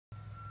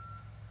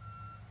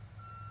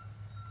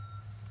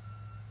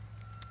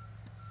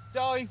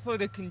sorry for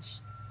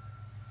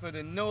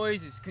the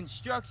noise. There's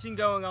construction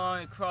going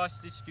on across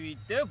the street.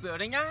 They're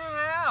building a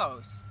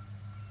house.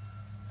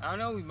 I don't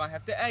know, we might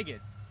have to egg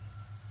it.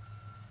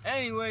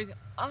 Anyways,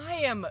 I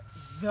am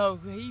the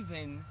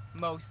Raven,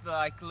 most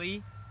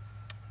likely.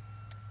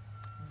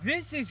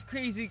 This is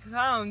Crazy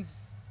Clowns,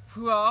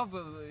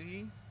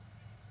 probably.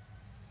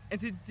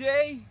 And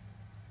today,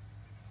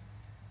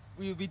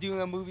 we will be doing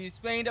a movie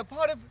explained, a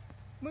part of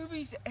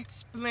Movies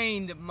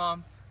Explained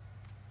month.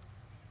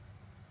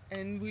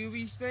 And we will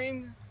be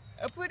explaining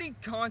a pretty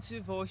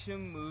controversial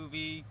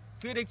movie.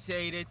 Critics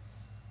hate it.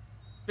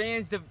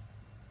 Fans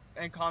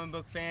and comic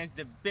book fans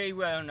debate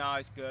whether or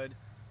not it's good.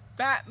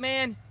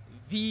 Batman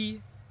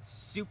v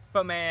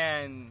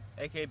Superman,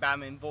 aka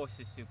Batman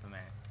vs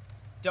Superman.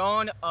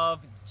 Dawn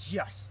of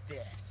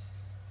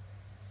Justice.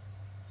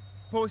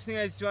 Personally,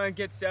 I just want to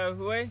get this out of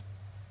the way.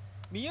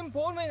 Me and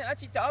Boardman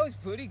actually thought it was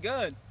pretty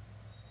good.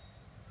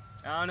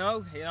 I don't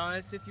know, hit on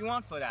us if you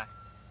want for that.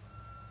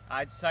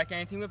 I just like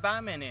anything with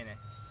Batman in it.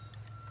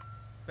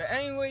 But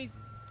anyways,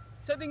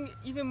 something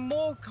even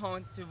more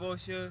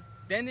controversial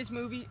than this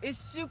movie is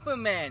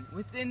Superman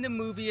within the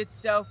movie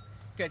itself,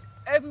 because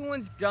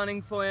everyone's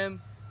gunning for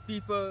him.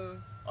 People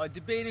are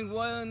debating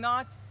whether or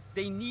not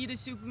they need a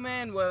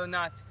Superman, whether or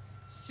not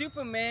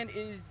Superman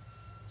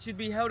should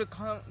be held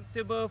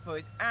accountable for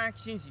his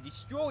actions. He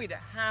destroyed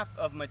half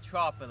of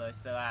Metropolis,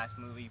 the last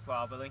movie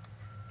probably.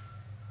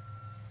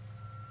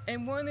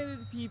 And one of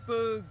the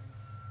people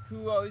who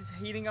was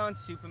hating on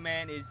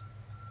Superman is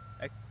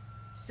a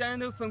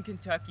senator from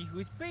Kentucky who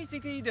is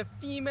basically the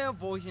female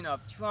version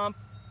of Trump,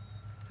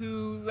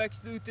 who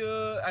Lex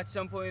Luthor at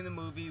some point in the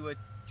movie would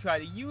try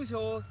to use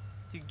her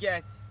to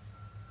get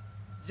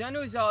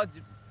General Zod's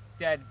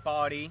dead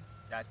body,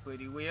 that's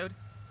pretty weird,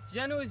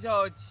 General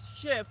Zod's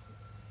ship,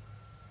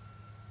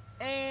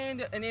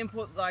 and an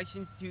import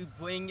license to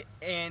bring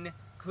in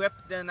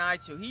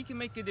kryptonite so he can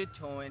make a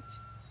deterrent,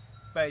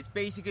 but it's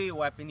basically a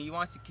weapon. He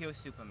wants to kill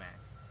Superman.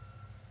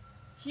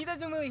 He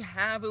doesn't really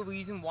have a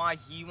reason why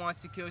he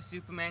wants to kill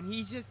Superman.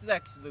 He's just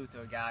Lex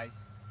Luthor, guys.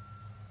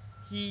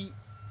 He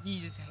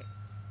just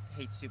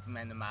hates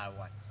Superman no matter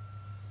what.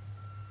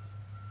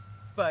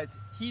 But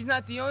he's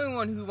not the only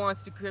one who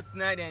wants the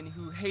kryptonite and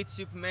who hates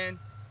Superman.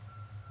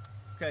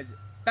 Because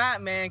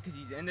Batman, because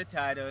he's in the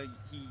title,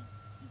 he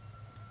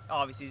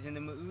obviously is in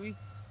the movie,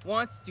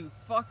 wants to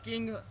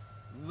fucking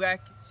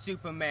wreck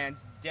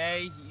Superman's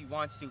day. He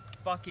wants to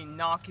fucking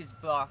knock his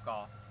block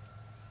off.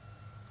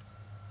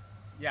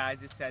 Yeah, I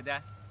just said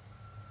that.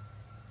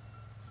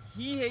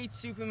 He hates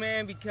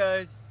Superman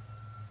because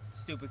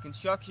stupid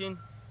construction.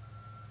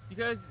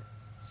 Because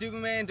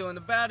Superman during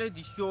the battle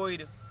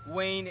destroyed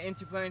Wayne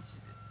Enterprises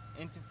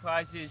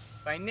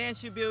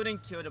financial building,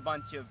 killed a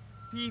bunch of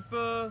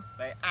people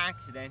by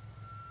accident.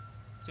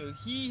 So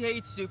he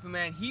hates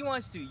Superman. He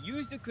wants to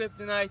use the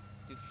kryptonite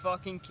to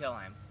fucking kill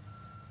him.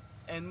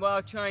 And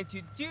while trying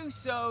to do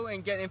so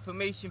and get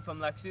information from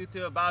Lex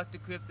Luthor about the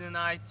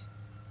kryptonite,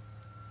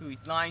 who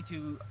he's lying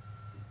to,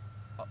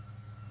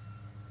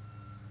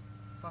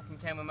 fucking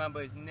can't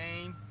remember his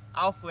name,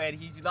 Alfred.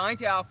 He's lying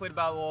to Alfred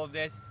about all of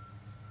this,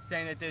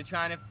 saying that they're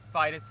trying to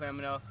fight a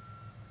criminal.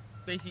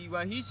 Basically,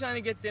 while he's trying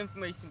to get the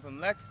information from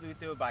Lex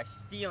Luthor by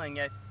stealing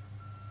it,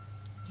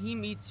 he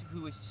meets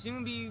who will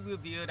soon be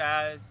revealed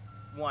as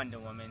Wonder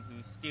Woman,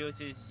 who steals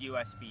his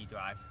USB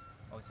drive,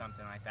 or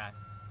something like that.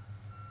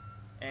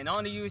 And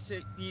on the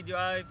USB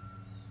drive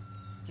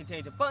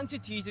contains a bunch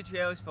of teaser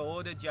trailers for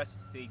all the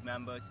Justice League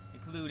members,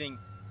 including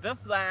The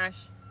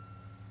Flash,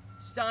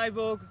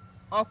 Cyborg,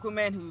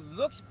 Aquaman, who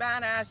looks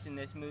badass in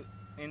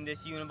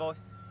this universe,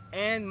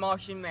 and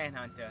Martian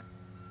Manhunter.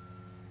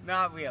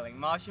 Not really.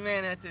 Martian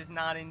Manhunter is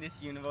not in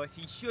this universe.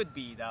 He should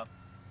be, though.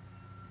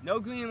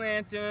 No Green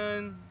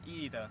Lantern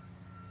either,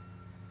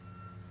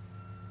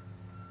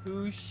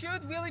 who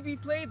should really be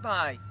played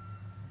by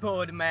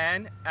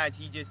Birdman, as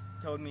he just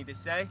told me to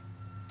say.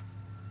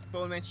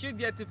 Birdman should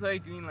get to play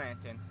Green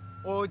Lantern,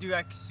 or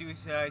direct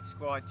Suicide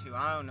Squad 2.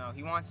 I don't know.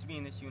 He wants to be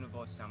in this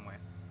universe somewhere.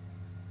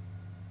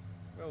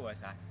 Where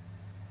was I?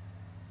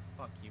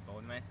 Fuck you,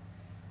 Birdman.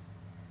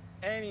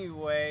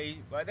 Anyway,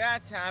 while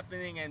that's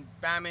happening and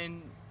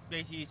Batman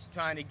basically is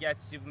trying to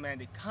get Superman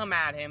to come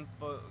at him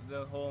for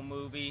the whole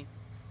movie,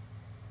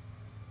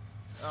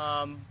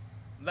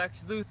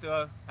 Lex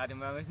Luthor, I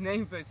didn't remember his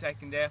name for a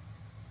second there,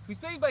 who's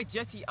played by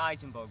Jesse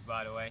Eisenberg,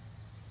 by the way.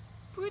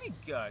 Pretty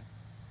good.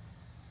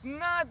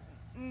 Not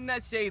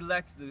say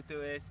Lex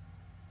Luthor is.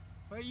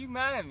 Why are you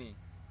mad at me?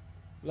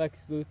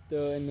 Lex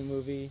Luthor in the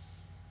movie,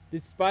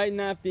 despite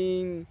not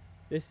being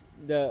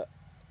the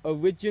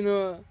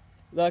original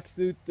Lex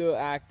Luthor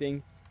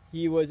acting,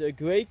 he was a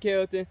great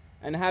character,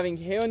 and having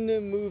hair in the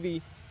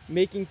movie,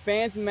 making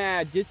fans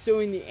mad just so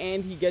in the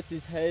end he gets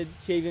his head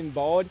shaven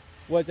bald,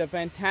 was a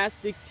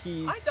fantastic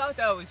tease. I thought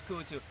that was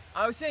cool too.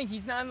 I was saying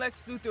he's not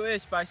Lex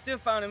Luthor-ish, but I still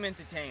found him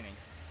entertaining.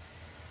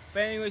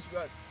 But anyways,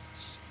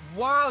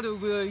 wow, they're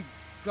really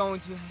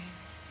going to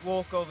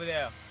walk over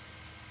there.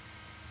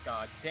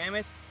 God damn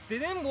it. They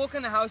didn't work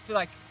in the house for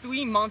like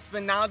 3 months,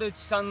 but now they're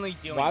suddenly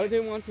doing it. Why would they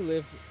want to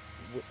live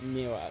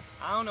near us.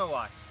 I don't know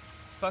why.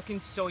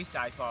 Fucking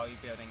Suicide probably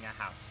building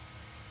a house.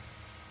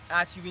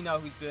 Actually, we know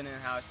who's building a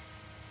house,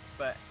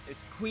 but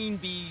it's Queen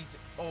Bee's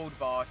old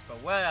boss, but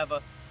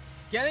whatever.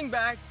 Getting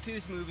back to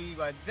this movie,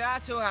 but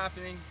that's all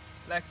happening.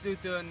 Lex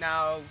Luthor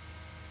now,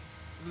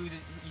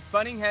 he's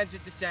butting heads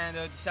with the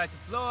senator, decides to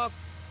blow up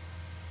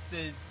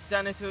the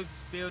senator's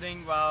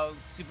building while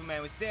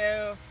Superman was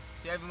there.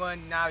 So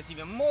everyone now is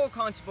even more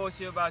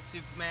controversial about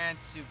Superman.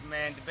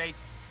 Superman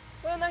debates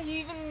whether or not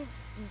he even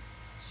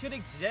should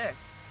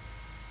exist.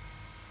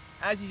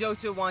 As he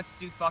also wants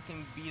to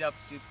fucking beat up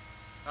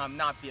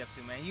not beat up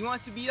Superman. He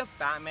wants to beat up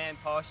Batman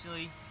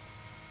partially.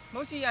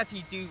 Mostly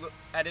actually do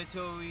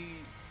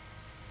editorial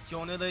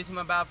journalism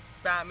about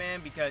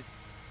Batman because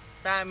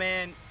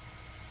Batman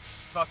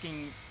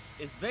fucking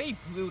is very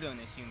brutal in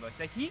this universe.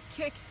 Like, he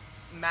kicks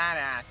mad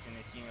ass in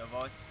this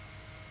universe.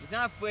 He's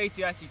not afraid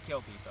to actually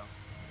kill people.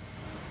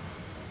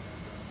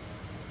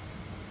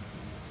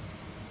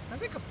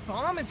 Sounds like a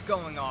bomb is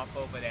going off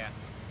over there.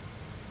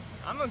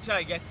 I'm gonna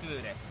try to get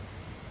through this.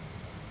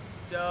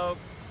 So,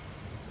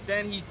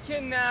 then he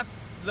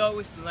kidnaps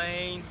Lois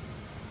Lane,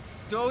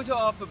 throws her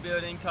off a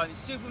building, causing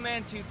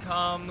Superman to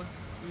come,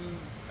 who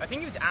I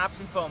think he was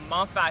absent for a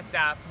month at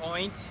that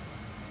point.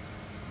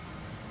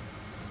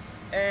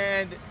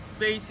 And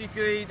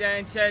basically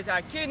then says,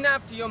 I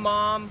kidnapped your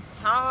mom,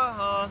 ha ha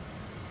ha,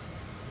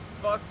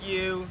 fuck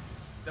you.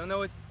 Don't know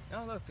what,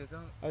 oh look, they're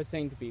going. I was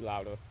saying to be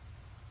louder.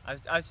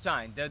 I was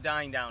trying, they're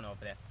dying down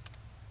over there.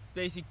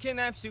 Basically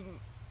kidnaps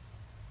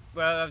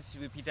I'll just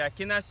repeat that.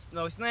 Kidnaps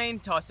Lois Lane,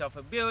 tosses off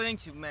a building,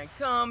 Superman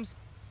comes,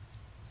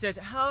 says,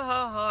 ha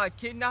ha ha, I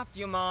kidnapped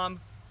your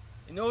mom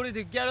in order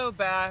to get her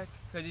back,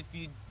 because if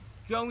you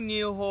go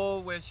near her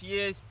where she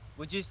is,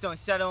 we're just gonna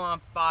set her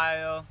on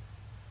fire.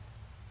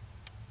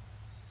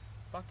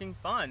 Fucking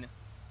fun.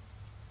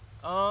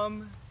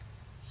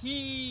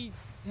 He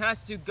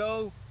has to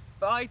go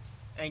fight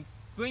and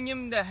bring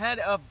him the head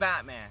of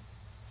Batman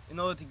in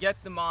order to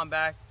get the mom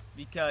back,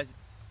 because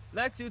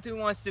Lex Luthor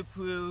wants to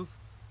prove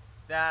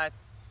that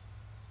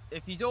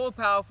if he's all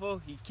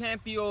powerful, he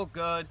can't be all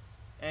good,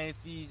 and if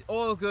he's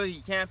all good,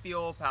 he can't be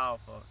all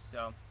powerful.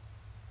 So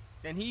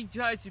then he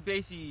tries to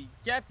basically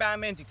get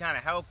Batman to kind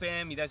of help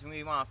him. He doesn't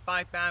really want to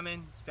fight Batman.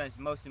 He spends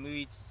most of the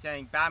movie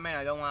saying, Batman,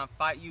 I don't want to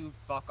fight you,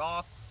 fuck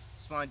off.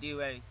 Just want to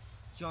do a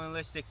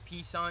journalistic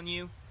piece on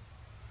you.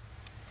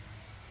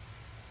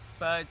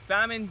 But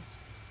Batman,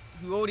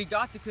 who already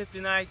got the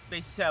kryptonite,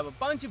 basically set up a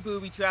bunch of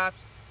booby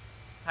traps,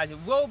 has a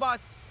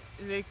robotic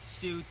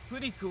suit,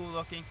 pretty cool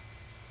looking,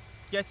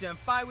 gets in a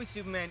fight with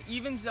Superman,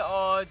 evens the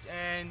odds,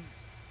 and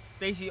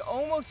basically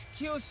almost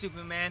kills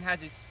Superman,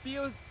 has a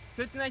spear,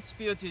 kryptonite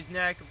spear to his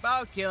neck,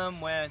 about to kill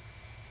him, when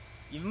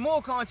even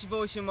more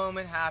controversial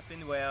moment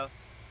happened where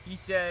he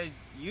says,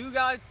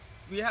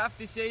 we have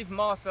to save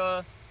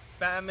Martha.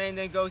 Batman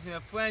then goes in a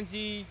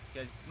frenzy,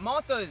 because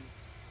Martha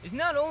is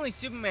not only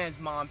Superman's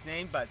mom's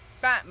name, but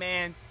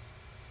Batman's.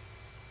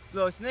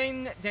 Lois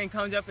Lane then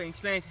comes up and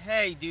explains,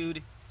 hey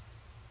dude,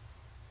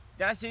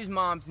 that's his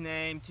mom's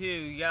name too,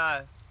 you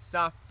gotta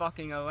stop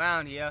fucking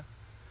around here.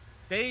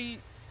 They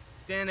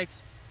then,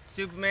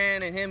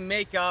 Superman and him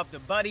make up, the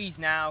buddies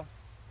now.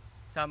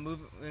 Stop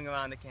moving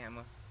around the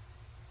camera.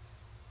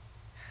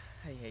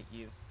 I hate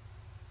you.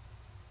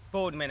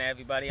 Boardman,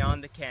 everybody,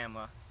 on the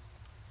camera.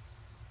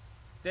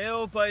 They're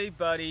all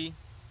buddy.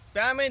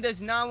 Batman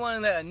does not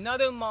want to let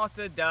another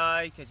Martha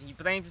die, because he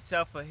blames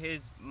himself for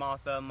his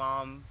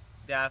mom's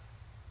death.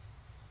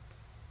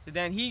 So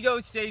then he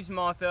goes, saves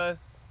Martha.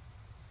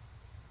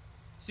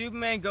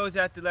 Superman goes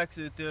after Lex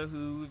Luthor,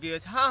 who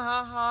reveals, ha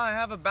ha ha, I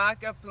have a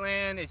backup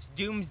plan, it's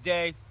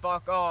Doomsday,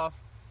 fuck off.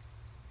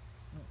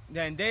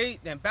 Then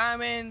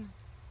Batman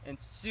and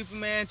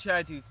Superman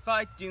try to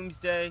fight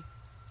Doomsday.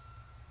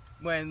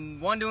 When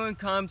Wonder Woman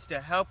comes to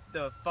help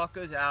the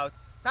fuckers out,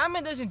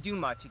 Batman doesn't do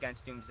much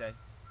against Doomsday.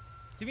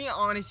 To be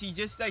honest, he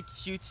just like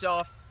shoots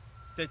off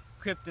the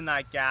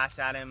kryptonite gas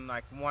at him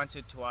like once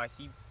or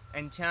twice.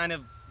 And kind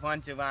of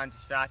runs around,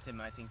 distract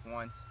him, I think,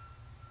 once.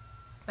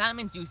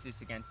 Batman's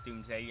useless against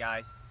Doomsday,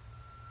 guys.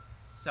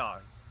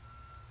 Sorry.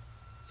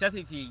 Except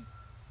if he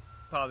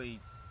probably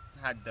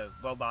had the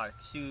robotic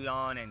suit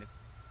on and the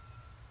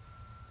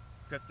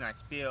kryptonite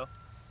spear.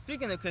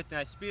 Speaking of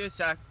kryptonite spear,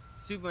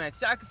 Superman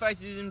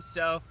sacrifices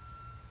himself,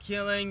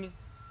 killing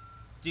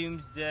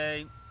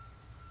Doomsday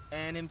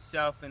and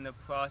himself in the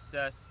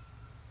process.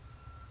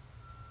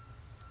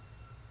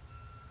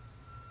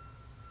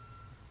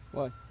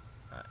 What?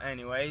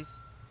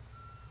 Anyways.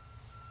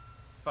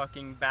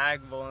 Fucking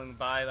bag rolling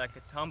by like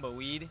a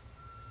tumbleweed.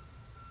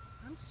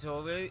 I'm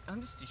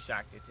just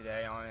distracted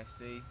today,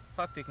 honestly.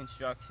 Fuck the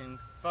construction,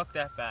 fuck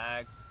that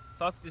bag,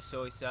 fuck the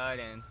suicide,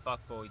 and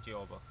fuck Boy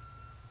Joba.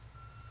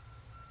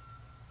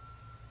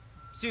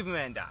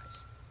 Superman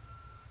dies.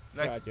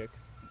 Tragic.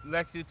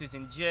 Lex Luthor's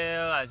in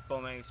jail, as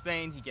Bowman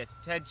explained. He gets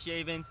his head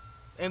shaven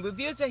and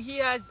reveals that he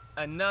has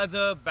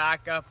another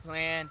backup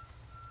plan.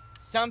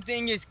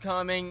 Something is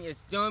coming,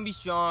 it's gonna be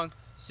strong.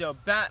 So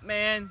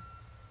Batman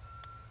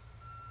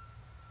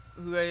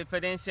who if I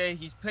didn't say,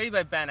 he's played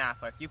by Ben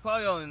Affleck. You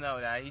probably don't know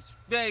that. He's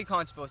very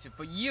controversial.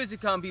 For years to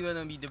come, people are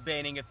going to be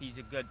debating if he's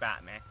a good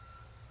Batman.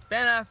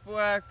 Ben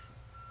Affleck,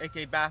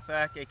 aka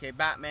Batfleck, aka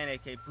Batman,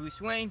 aka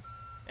Bruce Wayne,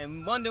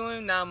 and Wonder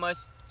Woman now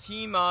must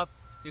team up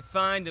to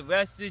find the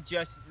rest of the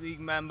Justice League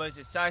members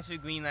aside from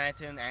Green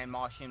Lantern and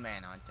Martian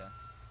Manhunter.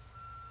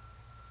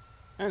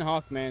 And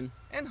Hawkman.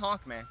 And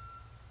Hawkman.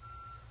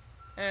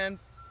 And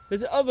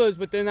there's others,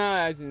 but they're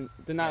not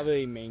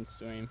really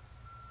mainstream.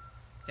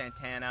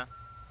 Santana.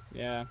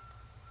 Yeah.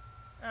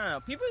 I don't know.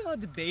 People are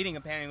debating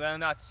apparently whether or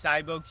not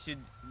Cyborg should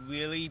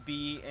really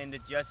be in the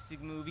Justice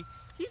League movie.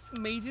 He's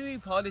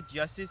majorly part of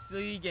Justice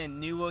League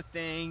and newer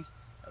things.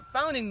 A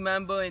founding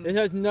member and... This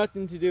has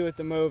nothing to do with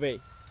the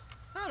movie.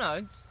 I don't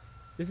know.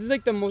 This is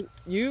like the most...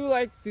 You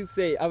like to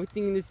say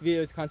everything in this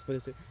video is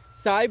controversial.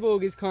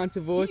 Cyborg is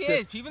controversial. He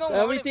is. People don't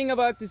Everything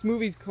about this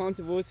movie is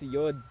controversial.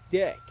 You're a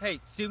dick. Hey,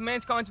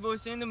 Superman's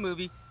controversial in the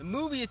movie. The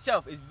movie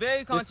itself is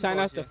very controversial. Just sign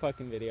out the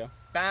fucking video.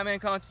 Batman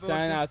controversial.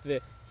 Sign out the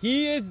video.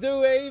 He is the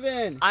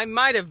Raven. I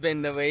might have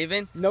been the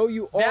Raven. No,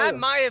 you are. That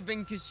might have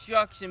been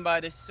construction by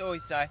the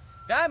suicide.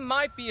 That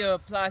might be a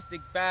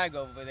plastic bag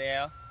over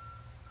there.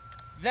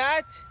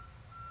 That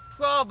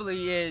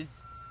probably is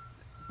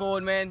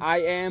Boardman.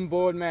 I am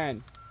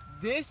Boardman.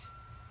 This,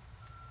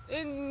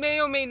 it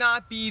may or may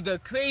not be the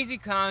Crazy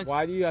Clowns.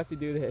 Why do you have to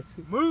do this?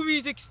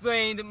 Movies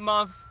Explained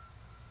month.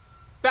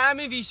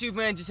 Batman v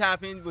Superman just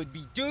happened. We'll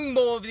be doing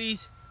more of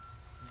these.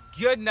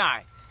 Good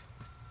night.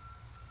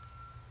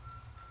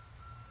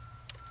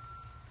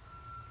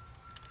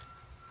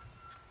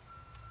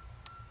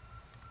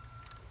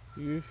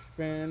 You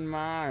spin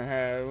my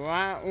head,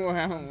 wow,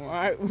 wow,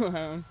 wow,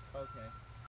 wow.